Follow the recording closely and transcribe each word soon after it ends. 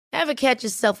Ever catch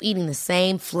yourself eating the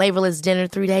same flavorless dinner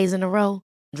 3 days in a row?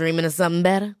 Dreaming of something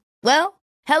better? Well,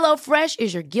 HelloFresh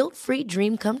is your guilt-free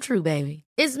dream come true, baby.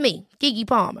 It's me, Keke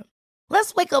Palmer.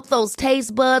 Let's wake up those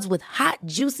taste buds with hot,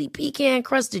 juicy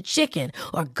pecan-crusted chicken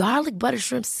or garlic butter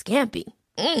shrimp scampi.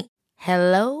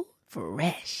 Hello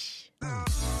Fresh.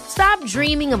 Stop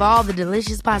dreaming of all the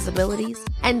delicious possibilities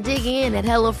and dig in at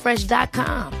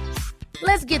HelloFresh.com.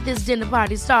 Let's get this dinner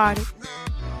party started.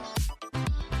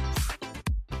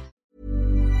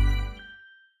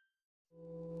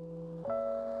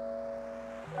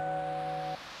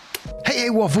 Hey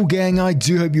Waffle Gang, I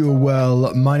do hope you are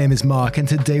well. My name is Mark and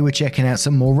today we're checking out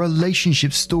some more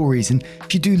relationship stories, and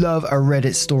if you do love a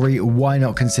Reddit story, why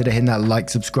not consider hitting that like,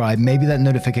 subscribe, maybe that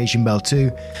notification bell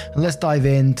too, and let's dive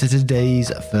into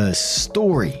today's first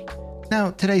story.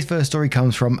 Now, today's first story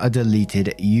comes from a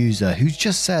deleted user who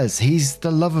just says he's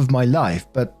the love of my life,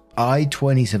 but I,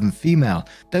 27 female,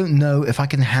 don't know if I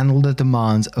can handle the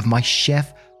demands of my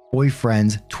chef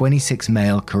boyfriend's 26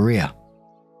 male career.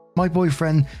 My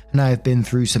boyfriend and I have been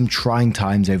through some trying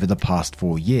times over the past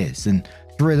 4 years, and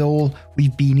through it all,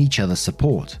 we've been each other's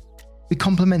support. We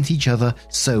complement each other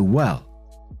so well.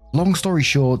 Long story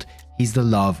short, he's the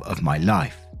love of my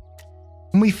life.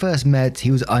 When we first met, he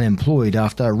was unemployed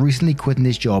after recently quitting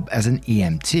his job as an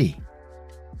EMT.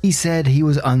 He said he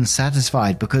was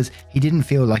unsatisfied because he didn't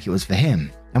feel like it was for him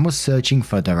and was searching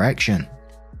for direction.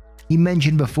 He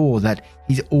mentioned before that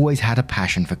he's always had a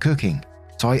passion for cooking,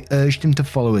 so I urged him to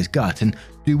follow his gut and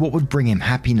do what would bring him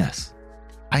happiness.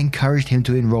 I encouraged him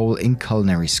to enroll in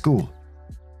culinary school.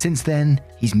 Since then,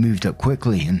 he's moved up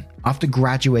quickly, and after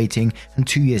graduating and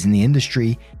 2 years in the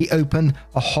industry, he opened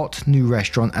a hot new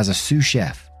restaurant as a sous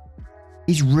chef.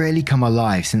 He's really come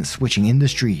alive since switching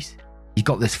industries. He's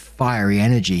got this fiery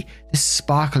energy, this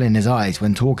sparkle in his eyes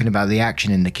when talking about the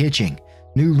action in the kitchen,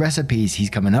 new recipes he's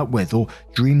coming up with, or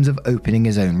dreams of opening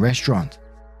his own restaurant.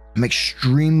 I'm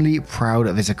extremely proud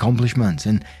of his accomplishments,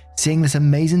 and seeing this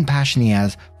amazing passion he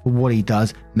has for what he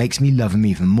does makes me love him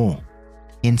even more.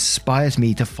 He inspires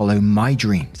me to follow my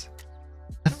dreams.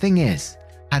 The thing is,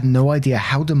 I had no idea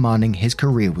how demanding his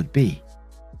career would be.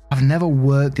 I've never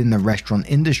worked in the restaurant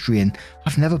industry, and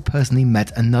I've never personally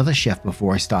met another chef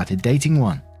before I started dating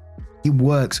one. He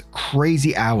works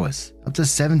crazy hours, up to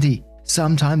 70,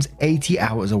 sometimes 80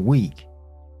 hours a week.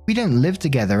 We don't live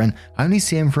together, and I only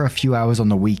see him for a few hours on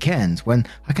the weekends when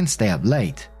I can stay up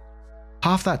late.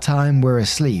 Half that time we're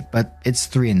asleep, but it's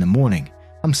 3 in the morning.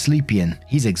 I'm sleepy and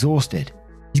he's exhausted.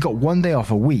 He's got 1 day off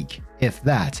a week, if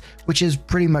that, which is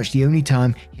pretty much the only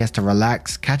time he has to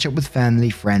relax, catch up with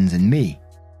family, friends, and me.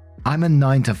 I'm a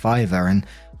 9 to 5er, and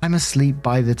I'm asleep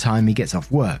by the time he gets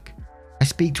off work. I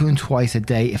speak to him twice a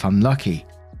day if I'm lucky.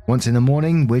 Once in the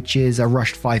morning, which is a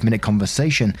rushed 5-minute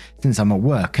conversation since I'm at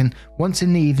work, and once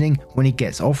in the evening when he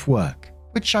gets off work,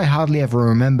 which I hardly ever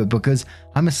remember because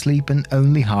I'm asleep and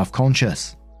only half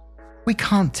conscious. We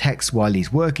can't text while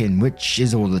he's working, which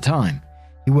is all the time.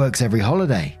 He works every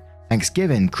holiday.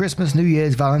 Thanksgiving, Christmas, New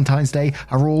Year's, Valentine's Day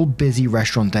are all busy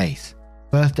restaurant days.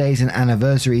 Birthdays and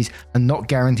anniversaries are not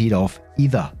guaranteed off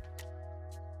either.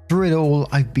 Through it all,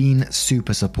 I've been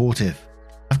super supportive.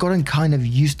 I've gotten kind of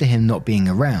used to him not being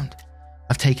around.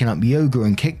 I've taken up yoga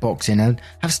and kickboxing and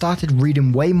have started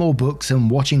reading way more books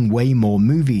and watching way more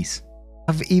movies.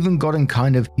 I've even gotten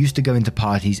kind of used to going to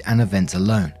parties and events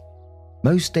alone.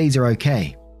 Most days are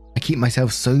okay. I keep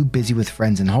myself so busy with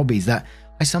friends and hobbies that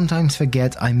I sometimes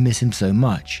forget I miss him so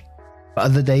much. But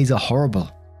other days are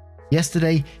horrible.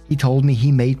 Yesterday, he told me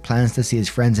he made plans to see his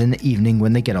friends in the evening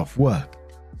when they get off work.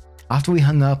 After we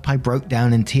hung up, I broke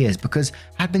down in tears because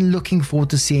I'd been looking forward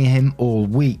to seeing him all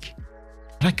week.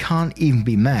 But I can't even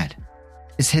be mad.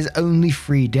 It's his only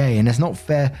free day, and it's not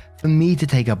fair for me to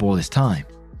take up all his time.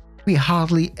 We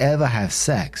hardly ever have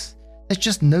sex. There's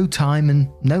just no time and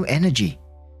no energy.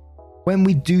 When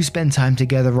we do spend time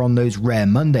together on those rare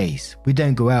Mondays, we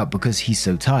don't go out because he's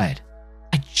so tired.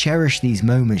 I cherish these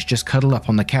moments just cuddled up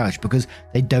on the couch because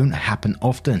they don't happen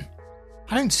often.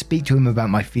 I don't speak to him about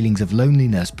my feelings of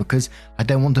loneliness because I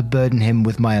don't want to burden him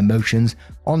with my emotions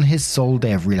on his sole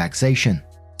day of relaxation,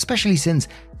 especially since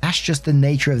that's just the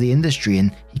nature of the industry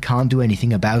and he can't do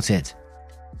anything about it.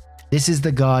 This is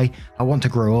the guy I want to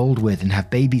grow old with and have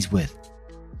babies with.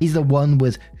 He's the one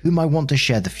with whom I want to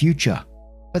share the future.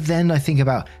 But then I think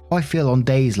about how I feel on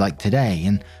days like today,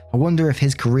 and I wonder if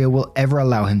his career will ever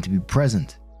allow him to be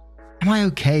present. Am I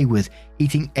okay with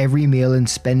eating every meal and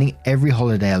spending every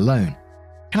holiday alone?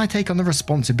 Can I take on the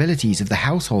responsibilities of the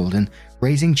household and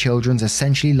raising children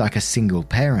essentially like a single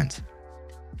parent?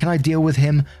 Can I deal with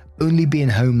him only being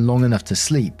home long enough to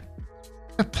sleep?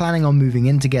 We're planning on moving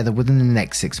in together within the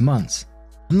next 6 months.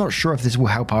 I'm not sure if this will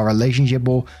help our relationship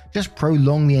or just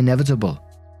prolong the inevitable.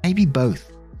 Maybe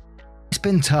both. It's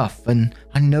been tough, and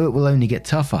I know it will only get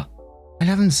tougher. I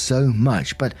love him so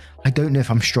much, but I don't know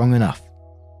if I'm strong enough.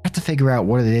 I have to figure out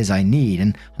what it is I need,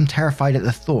 and I'm terrified at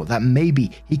the thought that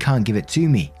maybe he can't give it to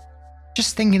me.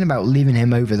 Just thinking about leaving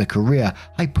him over the career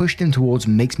I pushed him towards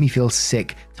makes me feel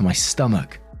sick to my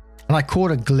stomach. And I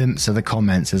caught a glimpse of the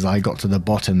comments as I got to the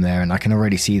bottom there, and I can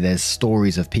already see there's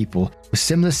stories of people with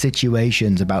similar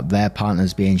situations about their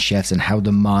partners being chefs and how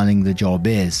demanding the job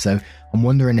is. So I'm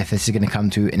wondering if this is going to come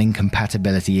to an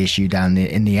incompatibility issue down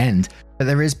in the end. But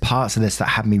there is parts of this that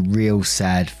have me real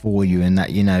sad for you, and that,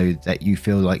 that you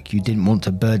feel like you didn't want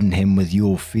to burden him with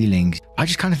your feelings. I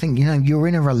just kind of think, you're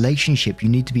in a relationship. You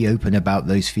need to be open about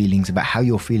those feelings, about how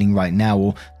you're feeling right now,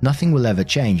 or nothing will ever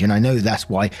change. And I know that's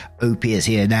why Opie is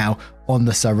here now on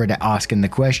the subreddit asking the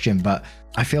question, but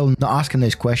I feel not asking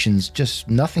those questions, just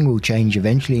nothing will change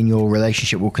eventually, and your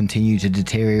relationship will continue to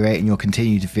deteriorate, and you'll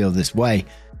continue to feel this way.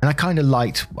 And I kind of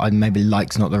liked, maybe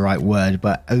like's not the right word,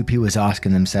 but Opie was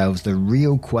asking themselves the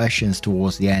real questions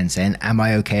towards the end, saying, am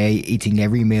I okay eating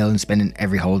every meal and spending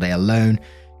every holiday alone?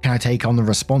 Can I take on the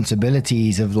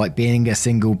responsibilities of being a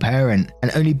single parent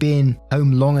and only being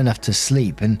home long enough to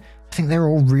sleep? And I think they're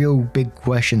all real big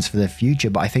questions for the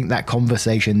future, but I think that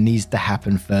conversation needs to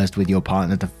happen first with your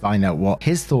partner to find out what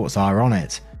his thoughts are on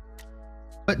it.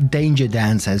 But Danger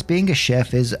Dan says, being a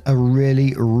chef is a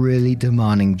really, really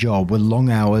demanding job with long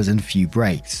hours and few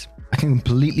breaks. I can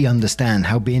completely understand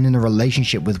how being in a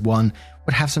relationship with one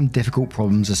would have some difficult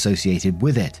problems associated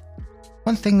with it.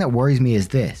 One thing that worries me is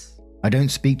this. I don't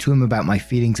speak to him about my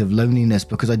feelings of loneliness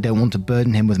because I don't want to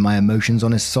burden him with my emotions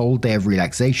on his sole day of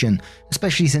relaxation,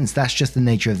 especially since that's just the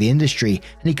nature of the industry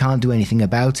and he can't do anything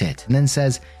about it, and then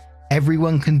says,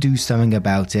 everyone can do something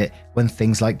about it when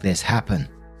things like this happen.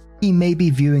 He may be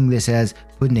viewing this as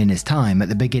putting in his time at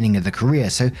the beginning of the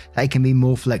career so that he can be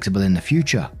more flexible in the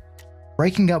future.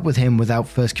 Breaking up with him without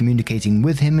first communicating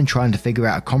with him and trying to figure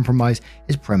out a compromise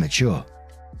is premature.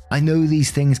 I know these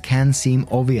things can seem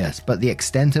obvious, but the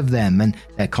extent of them and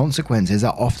their consequences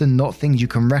are often not things you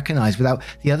can recognize without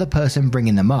the other person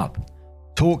bringing them up.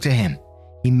 Talk to him.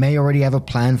 He may already have a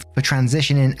plan for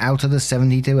transitioning out of the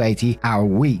 70 to 80 hour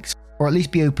weeks, or at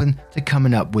least be open to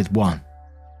coming up with one.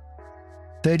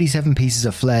 37 Pieces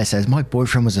of Flair says, my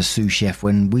boyfriend was a sous chef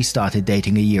when we started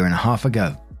dating a year and a half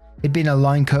ago. He'd been a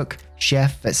line cook,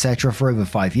 chef, etc. for over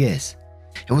 5 years.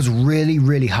 It was really,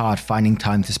 really hard finding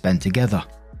time to spend together.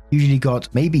 Usually got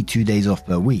maybe 2 days off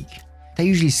per week. They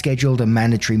usually scheduled a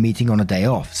mandatory meeting on a day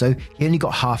off, so he only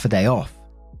got half a day off.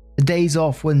 The days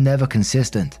off were never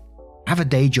consistent. I have a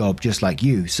day job just like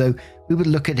you, so we would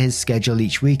look at his schedule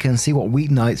each week and see what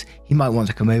weeknights he might want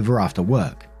to come over after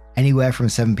work. Anywhere from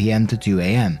 7 PM to 2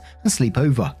 AM, and sleep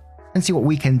over, and see what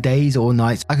weekend days or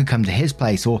nights I could come to his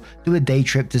place or do a day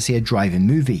trip to see a drive-in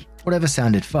movie, whatever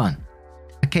sounded fun.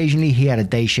 Occasionally he had a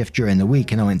day shift during the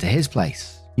week and I went to his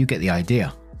place. You get the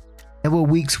idea. There were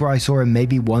weeks where I saw him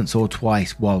maybe once or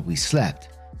twice while we slept.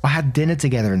 I had dinner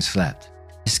together and slept.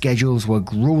 His schedules were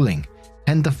grueling,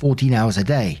 10 to 14 hours a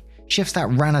day, shifts that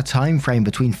ran a time frame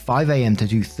between 5 AM to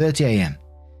 2:30 AM.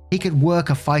 He could work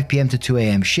a 5 PM to 2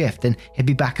 AM shift and he'd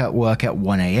be back at work at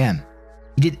 1 AM.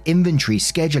 He did inventory,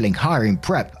 scheduling, hiring,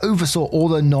 prep, oversaw all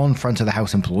the non-front of the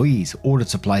house employees, ordered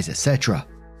supplies, etc.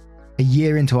 A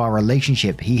year into our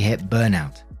relationship, he hit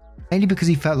burnout, mainly because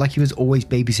he felt like he was always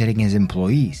babysitting his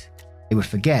employees. They would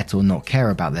forget or not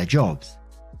care about their jobs.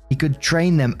 He could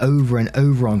train them over and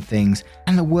over on things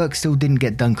and the work still didn't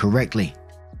get done correctly.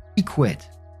 He quit.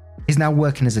 He's now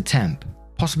working as a temp,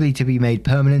 possibly to be made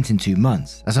permanent in 2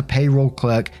 months, as a payroll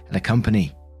clerk at a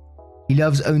company. He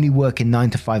loves only working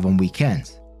 9 to 5 on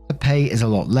weekends. The pay is a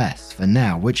lot less for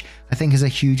now, which I think is a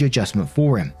huge adjustment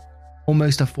for him.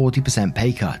 Almost a 40%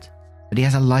 pay cut. But he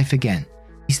has a life again.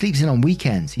 He sleeps in on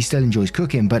weekends, he still enjoys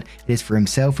cooking, but it is for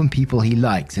himself and people he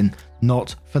likes and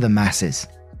not for the masses.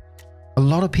 A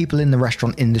lot of people in the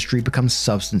restaurant industry become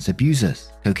substance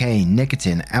abusers. Cocaine,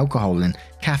 nicotine, alcohol, and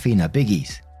caffeine are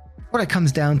biggies. What it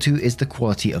comes down to is the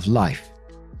quality of life.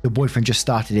 Your boyfriend just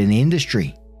started in the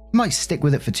industry. He might stick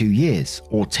with it for 2 years,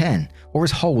 or 10, or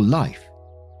his whole life.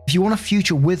 If you want a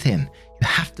future with him, you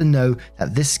have to know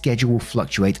that this schedule will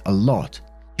fluctuate a lot.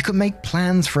 You could make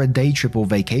plans for a day trip or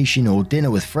vacation or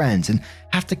dinner with friends and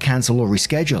have to cancel or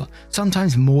reschedule,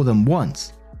 sometimes more than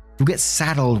once. You'll get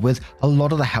saddled with a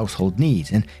lot of the household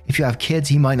needs, and if you have kids,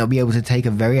 he might not be able to take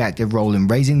a very active role in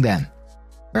raising them.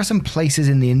 There are some places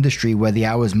in the industry where the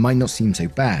hours might not seem so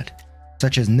bad,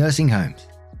 such as nursing homes.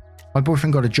 My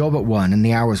boyfriend got a job at one and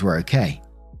the hours were okay.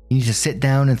 You need to sit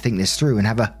down and think this through and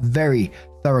have a very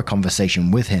thorough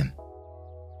conversation with him.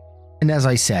 And as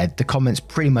I said, the comments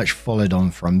pretty much followed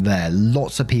on from there.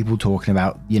 Lots of people talking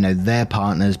about, their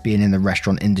partners being in the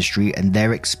restaurant industry and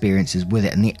their experiences with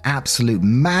it, and the absolute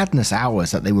madness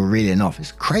hours that they were reeling off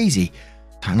is crazy.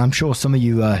 And I'm sure some of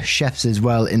you chefs as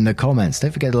well in the comments,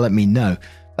 don't forget to let me know.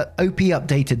 But OP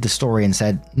updated the story and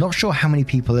said, not sure how many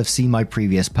people have seen my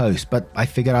previous post, but I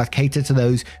figured I'd cater to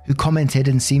those who commented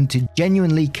and seemed to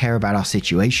genuinely care about our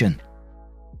situation.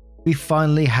 We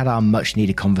finally had our much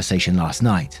needed conversation last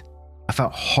night. I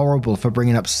felt horrible for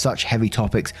bringing up such heavy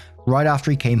topics right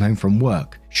after he came home from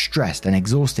work, stressed and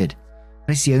exhausted.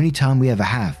 But it's the only time we ever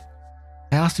have.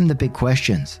 I asked him the big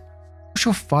questions. What's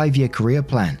your 5-year career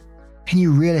plan? Can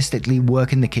you realistically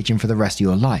work in the kitchen for the rest of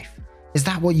your life? Is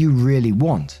that what you really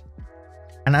want?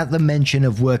 And at the mention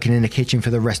of working in a kitchen for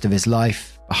the rest of his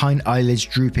life, behind eyelids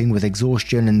drooping with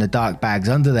exhaustion and the dark bags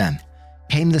under them,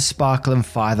 came the sparkle and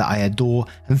fire that I adore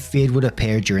and feared would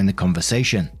appear during the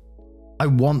conversation. I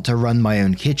want to run my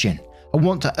own kitchen. I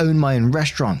want to own my own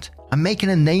restaurant. I'm making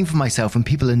a name for myself and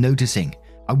people are noticing.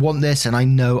 I want this and I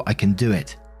know I can do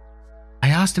it. I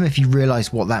asked him if he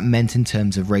realized what that meant in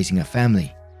terms of raising a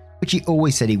family, which he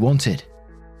always said he wanted.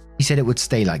 He said it would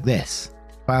stay like this,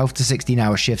 12 to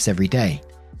 16-hour shifts every day,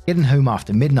 getting home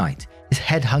after midnight, his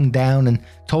head hung down, and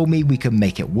told me we could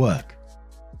make it work.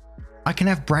 I can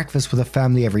have breakfast with a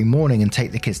family every morning and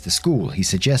take the kids to school, he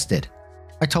suggested.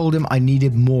 I told him I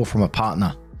needed more from a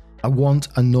partner. I want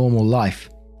a normal life.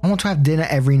 I want to have dinner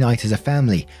every night as a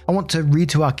family. I want to read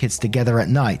to our kids together at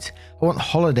night. I want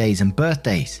holidays and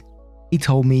birthdays. He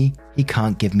told me he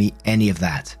can't give me any of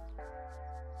that.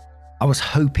 I was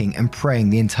hoping and praying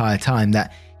the entire time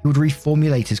that he would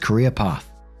reformulate his career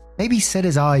path. Maybe set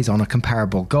his eyes on a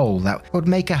comparable goal that would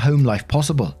make a home life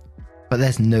possible. But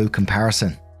there's no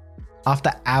comparison.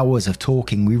 After hours of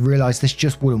talking, we realized this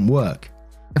just wouldn't work.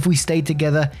 If we stayed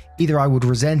together, either I would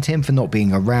resent him for not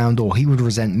being around or he would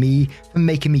resent me for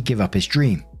making me give up his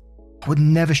dream. I would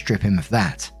never strip him of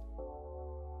that.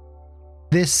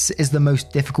 This is the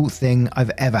most difficult thing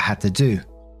I've ever had to do.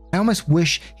 I almost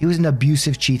wish he was an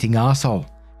abusive, cheating arsehole.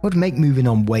 It would make moving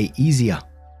on way easier.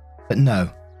 But no,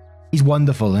 he's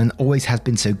wonderful and always has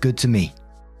been so good to me.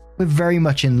 We're very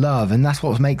much in love, and that's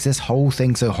what makes this whole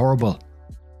thing so horrible.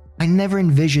 I never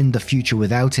envisioned the future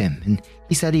without him, and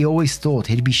he said he always thought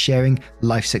he'd be sharing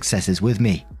life successes with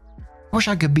me. I wish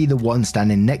I could be the one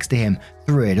standing next to him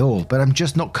through it all, but I'm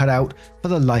just not cut out for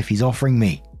the life he's offering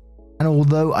me. And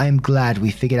although I am glad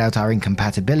we figured out our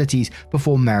incompatibilities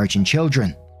before marriage and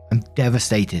children, I'm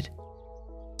devastated.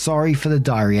 Sorry for the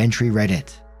diary entry,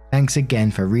 Reddit. Thanks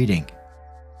again for reading.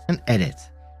 And edit.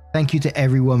 Thank you to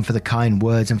everyone for the kind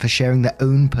words and for sharing their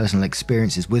own personal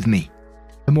experiences with me.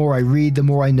 The more I read, the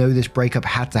more I know this breakup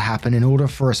had to happen in order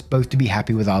for us both to be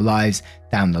happy with our lives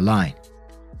down the line.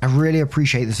 I really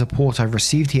appreciate the support I've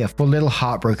received here for little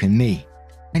heartbroken me.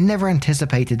 I never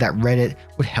anticipated that Reddit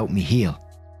would help me heal.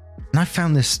 And I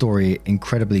found this story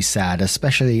incredibly sad,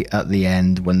 especially at the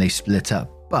end when they split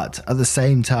up. But at the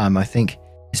same time, I think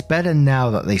it's better now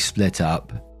that they split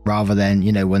up rather than,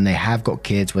 when they have got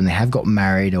kids, when they have got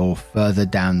married or further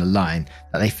down the line,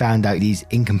 that they found out these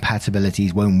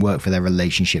incompatibilities won't work for their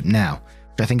relationship now,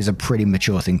 which I think is a pretty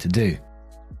mature thing to do.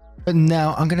 But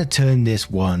now I'm going to turn this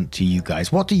one to you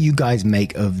guys. What do you guys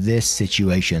make of this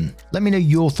situation? Let me know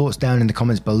your thoughts down in the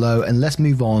comments below, and let's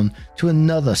move on to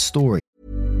another story.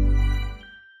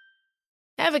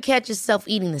 Ever catch yourself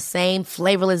eating the same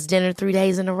flavorless dinner 3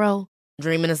 days in a row?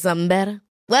 Dreaming of something better?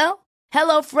 Well,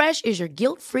 HelloFresh is your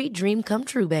guilt-free dream come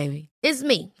true, baby. It's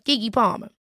me, Keke Palmer.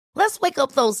 Let's wake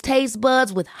up those taste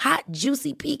buds with hot,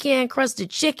 juicy pecan-crusted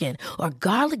chicken or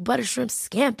garlic butter shrimp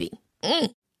scampi.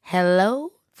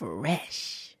 Hello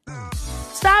Fresh.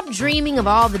 Stop dreaming of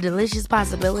all the delicious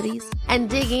possibilities and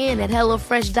dig in at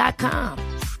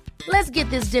HelloFresh.com. Let's get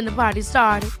this dinner party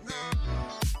started.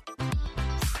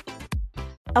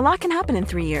 A lot can happen in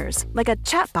 3 years, like a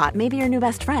chatbot may be your new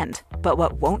best friend. But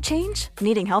what won't change?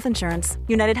 Needing health insurance.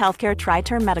 United Healthcare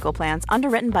Tri-Term Medical Plans,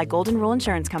 underwritten by Golden Rule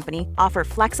Insurance Company, offer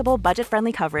flexible,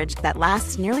 budget-friendly coverage that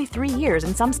lasts nearly 3 years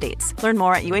in some states. Learn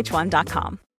more at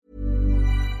uh1.com.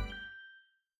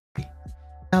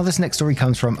 Now, this next story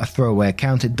comes from a throwaway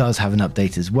account. It does have an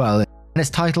update as well. And it's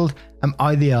titled, "Am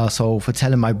I the arsehole for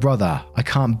telling my brother I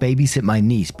can't babysit my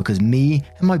niece because me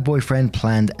and my boyfriend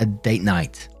planned a date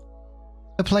night?"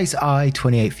 The place I,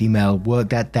 28 female,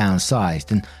 worked at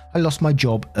downsized and I lost my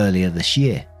job earlier this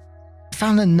year. I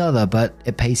found another, but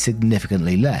it pays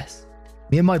significantly less.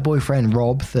 Me and my boyfriend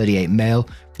Rob, 38 male,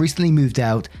 recently moved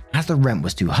out as the rent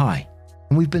was too high,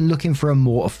 and we've been looking for a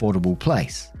more affordable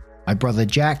place. My brother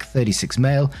Jack, 36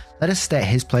 male, let us stay at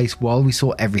his place while we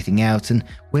saw everything out, and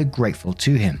we're grateful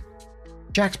to him.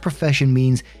 Jack's profession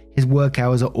means his work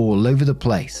hours are all over the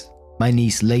place. My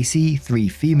niece Lacey, 3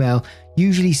 female,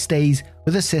 usually stays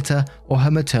with a sitter or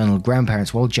her maternal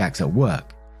grandparents while Jack's at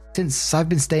work. Since I've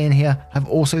been staying here, I've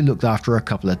also looked after her a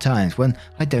couple of times when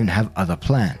I don't have other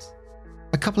plans.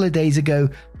 A couple of days ago,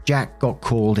 Jack got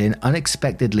called in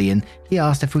unexpectedly and he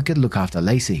asked if we could look after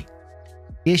Lacey.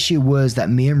 The issue was that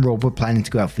me and Rob were planning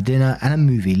to go out for dinner and a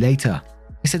movie later.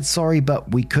 I said sorry,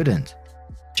 but we couldn't.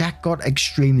 Jack got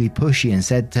extremely pushy and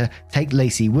said to take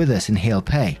Lacey with us and he'll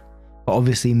pay. But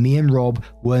obviously me and Rob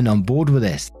weren't on board with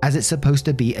this, as it's supposed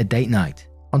to be a date night,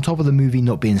 on top of the movie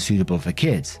not being suitable for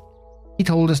kids. He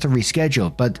told us to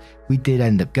reschedule, but we did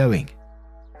end up going.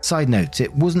 Side note,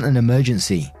 it wasn't an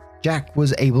emergency. Jack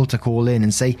was able to call in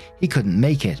and say he couldn't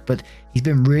make it, but he's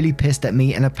been really pissed at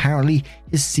me and apparently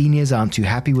his seniors aren't too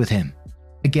happy with him.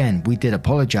 Again, we did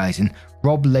apologize and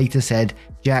Rob later said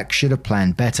Jack should have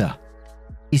planned better.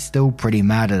 He's still pretty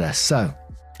mad at us, so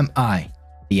am I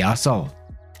the arsehole?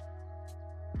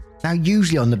 Now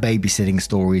usually on the babysitting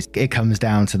stories, it comes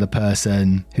down to the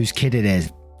person whose kid it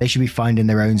is. They should be finding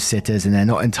their own sitters and they're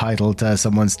not entitled to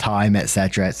someone's time,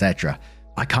 etc, etc.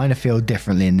 I kind of feel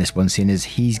differently in this one, seeing as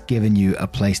he's given you a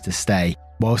place to stay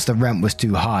whilst the rent was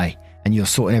too high and you're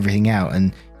sorting everything out,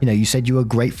 and you said you were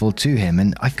grateful to him,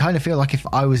 and I kind of feel like if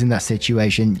I was in that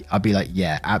situation, I'd be like,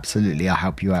 yeah, absolutely, I'll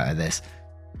help you out of this.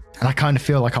 And I kind of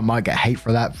feel like I might get hate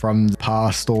for that from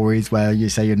past stories where you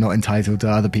say you're not entitled to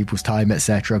other people's time,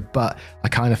 etc, but I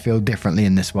kind of feel differently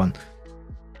in this one.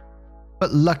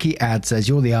 But Lucky Ad says,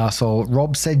 you're the arsehole.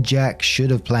 Rob said Jack should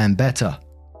have planned better.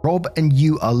 Rob and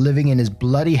you are living in his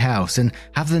bloody house and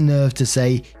have the nerve to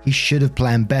say he should have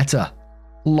planned better.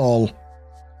 Lol.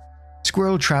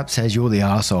 Squirrel Trap says, you're the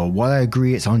arsehole. While I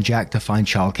agree it's on Jack to find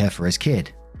childcare for his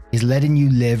kid, he's letting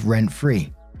you live rent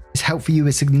free. His help for you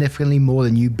is significantly more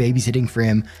than you babysitting for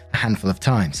him a handful of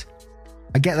times.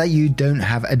 I get that you don't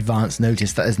have advance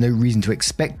notice, that there's no reason to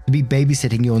expect to be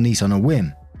babysitting your niece on a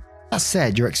whim. That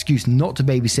said, your excuse not to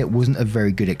babysit wasn't a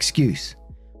very good excuse.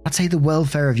 I'd say the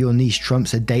welfare of your niece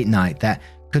trumps a date night that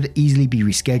could easily be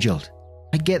rescheduled.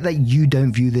 I get that you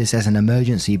don't view this as an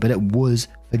emergency, but it was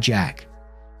for Jack.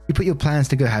 You put your plans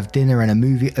to go have dinner and a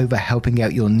movie over helping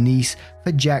out your niece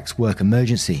for Jack's work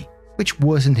emergency, which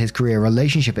worsened his career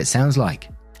relationship, it sounds like.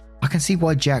 I can see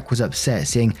why Jack was upset,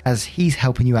 seeing as he's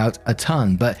helping you out a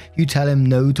ton, but you tell him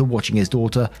no to watching his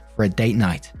daughter for a date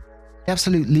night. The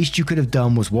absolute least you could have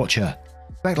done was watch her.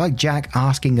 You act like Jack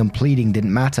asking and pleading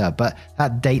didn't matter, but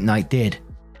that date night did.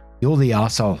 You're the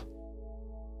arsehole.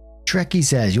 Trekkie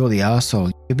says, you're the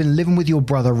arsehole. You've been living with your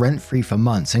brother rent-free for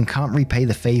months and can't repay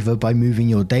the favor by moving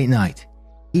your date night.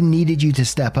 He needed you to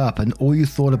step up and all you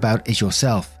thought about is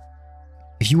yourself.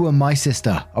 If you were my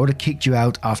sister, I would have kicked you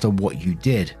out after what you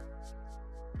did.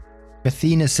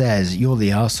 Athena says, you're the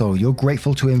arsehole. You're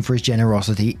grateful to him for his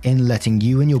generosity in letting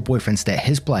you and your boyfriend stay at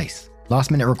his place. Last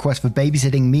minute requests for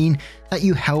babysitting mean that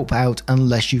you help out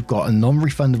unless you've got a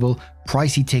non-refundable,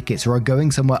 pricey tickets or are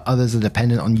going somewhere others are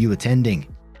dependent on you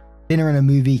attending. Dinner and a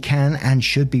movie can and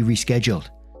should be rescheduled,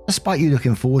 despite you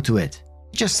looking forward to it.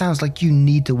 It just sounds like you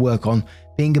need to work on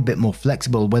being a bit more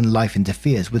flexible when life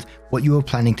interferes with what you were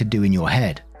planning to do in your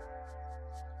head.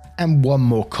 And one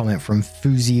more comment from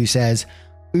Fuzi who says,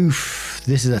 oof,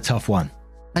 this is a tough one.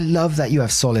 I love that you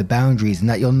have solid boundaries and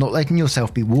that you're not letting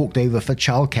yourself be walked over for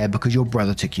childcare because your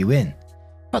brother took you in.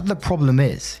 But the problem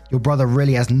is, your brother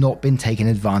really has not been taking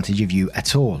advantage of you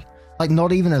at all. Like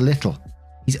not even a little.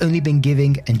 He's only been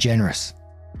giving and generous.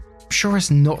 I'm sure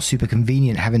it's not super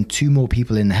convenient having 2 more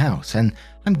people in the house, and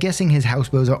I'm guessing his house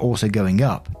bills are also going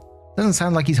up. Doesn't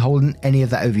sound like he's holding any of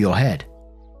that over your head.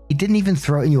 He didn't even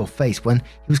throw it in your face when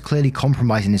he was clearly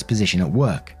compromising his position at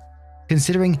work.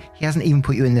 Considering he hasn't even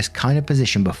put you in this kind of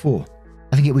position before,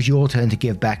 I think it was your turn to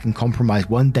give back and compromise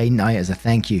one date night as a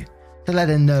thank you, to let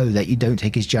him know that you don't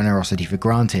take his generosity for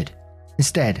granted.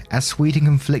 Instead, as sweet and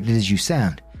conflicted as you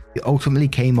sound, you ultimately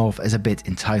came off as a bit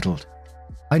entitled.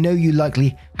 I know you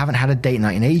likely haven't had a date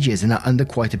night in ages and are under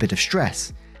quite a bit of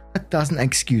stress. That doesn't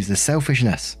excuse the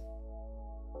selfishness.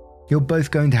 You're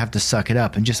both going to have to suck it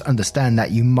up and just understand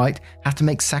that you might have to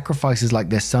make sacrifices like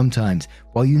this sometimes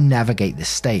while you navigate this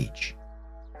stage.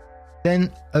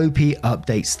 Then OP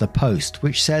updates the post,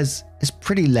 which says it's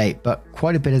pretty late but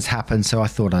quite a bit has happened, so I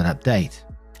thought I'd update.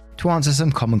 To answer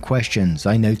some common questions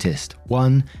I noticed: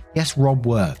 1. Yes, Rob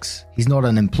works. He's not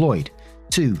unemployed.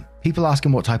 2. People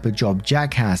asking what type of job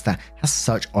Jack has that has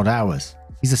such odd hours.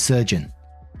 He's a surgeon.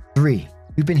 3.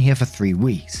 We've been here for 3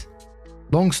 weeks.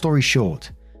 Long story short,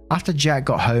 after Jack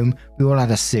got home, we all had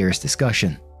a serious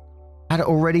discussion. I had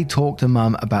already talked to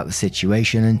Mum about the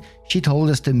situation and she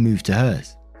told us to move to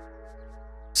hers.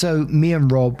 So me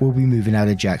and Rob will be moving out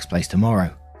of Jack's place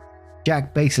tomorrow.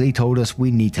 Jack basically told us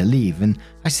we need to leave, and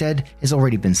I said it's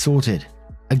already been sorted.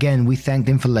 Again, we thanked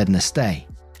him for letting us stay.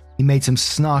 He made some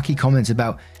snarky comments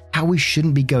about how we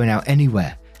shouldn't be going out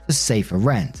anywhere to save for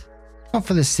rent. Not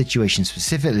for this situation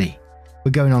specifically.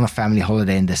 We're going on a family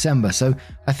holiday in December, so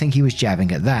I think he was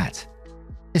jabbing at that.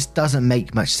 This doesn't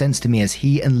make much sense to me as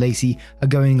he and Lacey are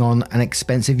going on an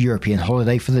expensive European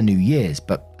holiday for the New Year's,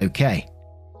 but okay.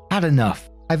 Had enough.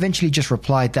 I eventually just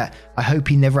replied that I hope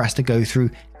he never has to go through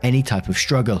any type of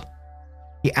struggle.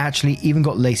 He actually even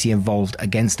got Lacey involved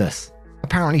against us.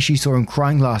 Apparently she saw him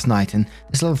crying last night and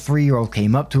this little 3-year-old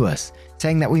came up to us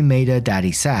saying that we made her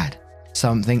daddy sad.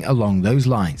 Something along those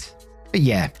lines. But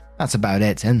yeah, that's about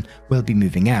it and we'll be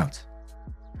moving out.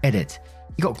 Edit.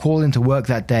 He got called into work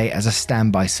that day as a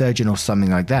standby surgeon or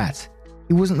something like that.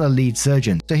 He wasn't the lead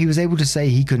surgeon, so he was able to say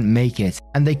he couldn't make it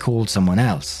and they called someone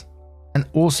else. And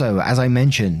also, as I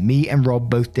mentioned, me and Rob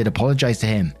both did apologize to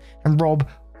him, and Rob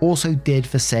also did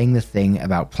for saying the thing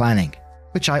about planning,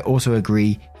 which I also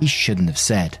agree he shouldn't have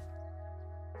said.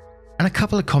 And a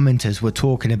couple of commenters were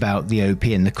talking about the OP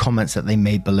in the comments that they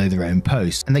made below their own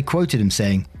post, and they quoted him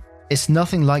saying, "It's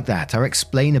nothing like that, I'll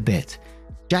explain a bit.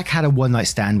 Jack had a one-night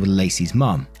stand with Lacey's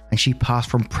mum, and she passed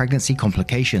from pregnancy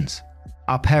complications.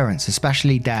 Our parents,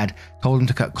 especially Dad, told him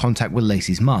to cut contact with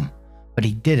Lacey's mum, but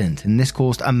he didn't, and this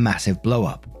caused a massive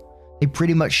blow-up. They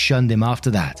pretty much shunned him after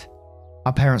that.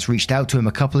 Our parents reached out to him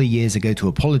a couple of years ago to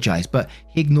apologize, but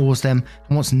he ignores them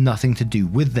and wants nothing to do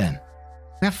with them.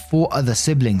 We have 4 other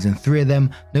siblings and 3 of them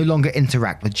no longer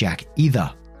interact with Jack either."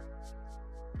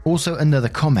 Also another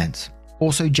comment.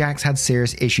 "Also, Jack's had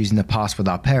serious issues in the past with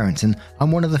our parents, and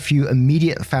I'm one of the few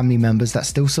immediate family members that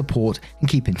still support and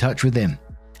keep in touch with him.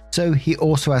 So he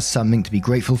also has something to be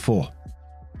grateful for."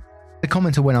 The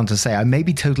commenter went on to say, "I may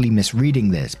be totally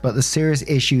misreading this, but the serious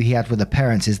issue he had with the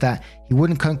parents is that he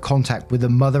wouldn't cut contact with the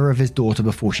mother of his daughter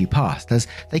before she passed, as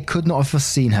they could not have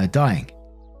foreseen her dying.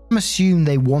 I'm assuming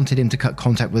they wanted him to cut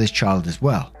contact with his child as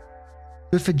well.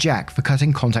 Good for Jack for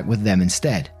cutting contact with them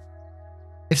instead.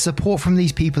 If support from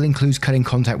these people includes cutting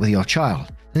contact with your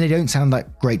child, then they don't sound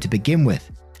that great to begin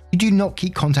with. You do not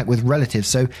keep contact with relatives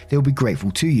so they'll be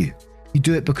grateful to you. You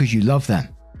do it because you love them.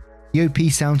 The OP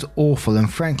sounds awful, and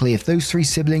frankly, if those 3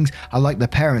 siblings are like the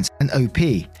parents and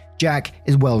OP, Jack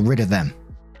is well rid of them."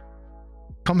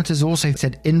 Commenters also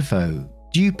said info.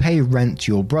 "Do you pay rent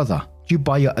to your brother? Do you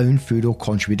buy your own food or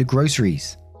contribute to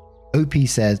groceries?" OP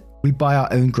said, "We buy our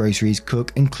own groceries,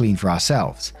 cook and clean for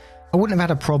ourselves. I wouldn't have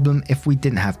had a problem if we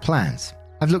didn't have plans.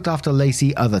 I've looked after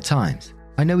Lacey other times.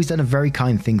 I know he's done a very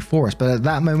kind thing for us, but at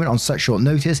that moment on such short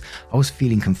notice, I was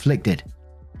feeling conflicted.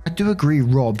 I do agree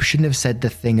Rob shouldn't have said the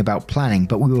thing about planning,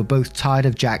 but we were both tired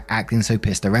of Jack acting so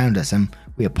pissed around us and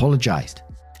we apologized.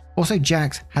 Also,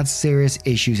 Jack's had serious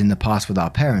issues in the past with our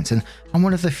parents, and I'm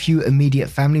one of the few immediate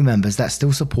family members that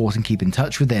still support and keep in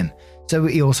touch with him, so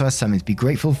he also has something to be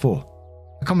grateful for."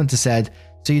 A commenter said,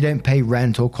 "So you don't pay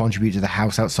rent or contribute to the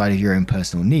house outside of your own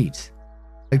personal needs?"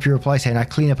 OP replied saying, "I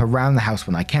clean up around the house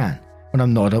when I can, when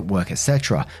I'm not at work,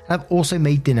 etc. And I've also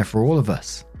made dinner for all of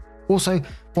us. Also,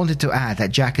 wanted to add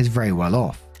that Jack is very well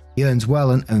off. He earns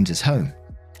well and owns his home.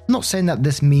 I'm not saying that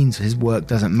this means his work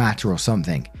doesn't matter or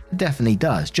something. It definitely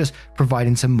does, just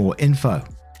providing some more info."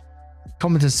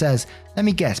 Commenter says, "Let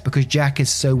me guess, because Jack is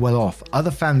so well off,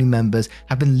 other family members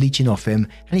have been leeching off him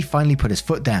and he finally put his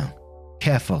foot down.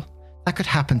 Careful, that could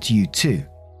happen to you too.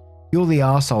 You're the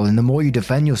arsehole, and the more you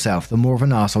defend yourself, the more of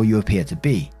an arsehole you appear to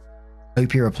be."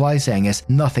 OP replies saying it's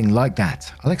nothing like that.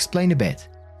 I'll explain a bit.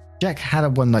 Jack had a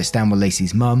one-night stand with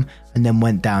Lacey's mum and then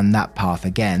went down that path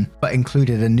again, but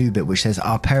included a new bit which says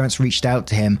our parents reached out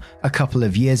to him a couple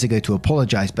of years ago to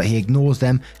apologize, but he ignores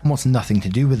them and wants nothing to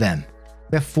do with them.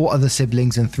 We have 4 other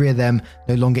siblings and 3 of them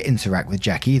no longer interact with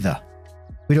Jack either.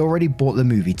 We'd already bought the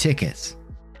movie tickets.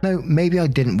 No, maybe I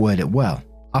didn't word it well.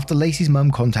 After Lacey's mum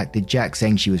contacted Jack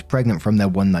saying she was pregnant from their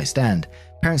one-night stand,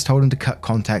 parents told him to cut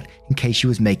contact in case she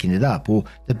was making it up or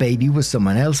the baby was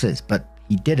someone else's, but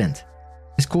he didn't.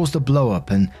 This caused a blow-up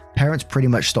and parents pretty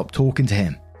much stopped talking to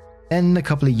him. Then a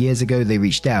couple of years ago they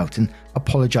reached out and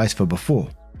apologized for before,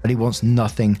 but he wants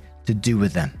nothing to do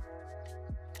with them.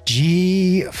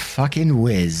 Gee fucking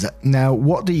whiz. Now,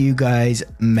 what do you guys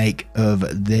make of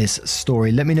this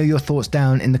story? Let me know your thoughts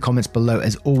down in the comments below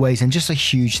as always, and just a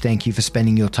huge thank you for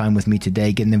spending your time with me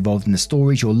today, getting involved in the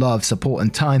stories. Your love, support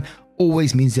and time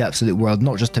always means the absolute world,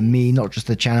 not just to me, not just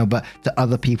the channel, but to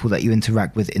other people that you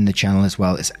interact with in the channel as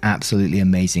well. It's absolutely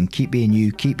amazing. Keep being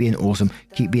you, keep being awesome,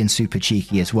 keep being super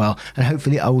cheeky as well, and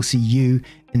hopefully I will see you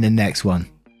in the next one.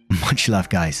 Much love,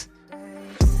 guys.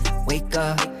 Wake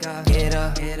up, get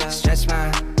up, stretch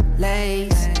my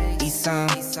Lay's, eat some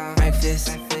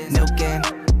breakfast, milk and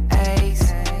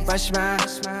eggs. Brush my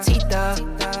teeth up,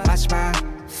 wash my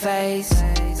face.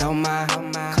 Throw my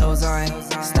clothes on,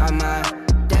 start my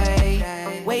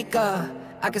day. Wake up,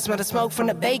 I can smell the smoke from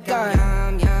the bacon.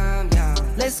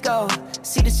 Let's go,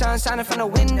 see the sun shining from the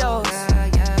windows.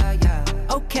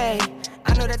 Okay,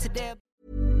 I know that today.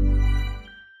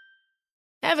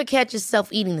 Ever catch yourself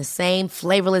eating the same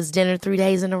flavorless dinner 3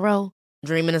 days in a row?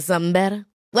 Dreaming of something better?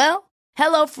 Well,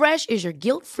 HelloFresh is your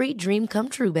guilt-free dream come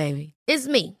true, baby. It's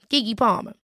me, Keke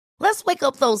Palmer. Let's wake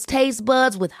up those taste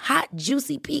buds with hot,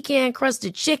 juicy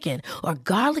pecan-crusted chicken or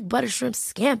garlic butter shrimp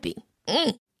scampi.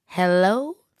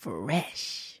 Hello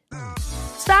Fresh.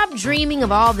 Stop dreaming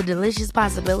of all the delicious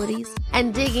possibilities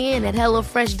and dig in at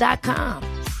HelloFresh.com.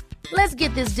 Let's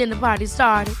get this dinner party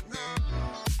started.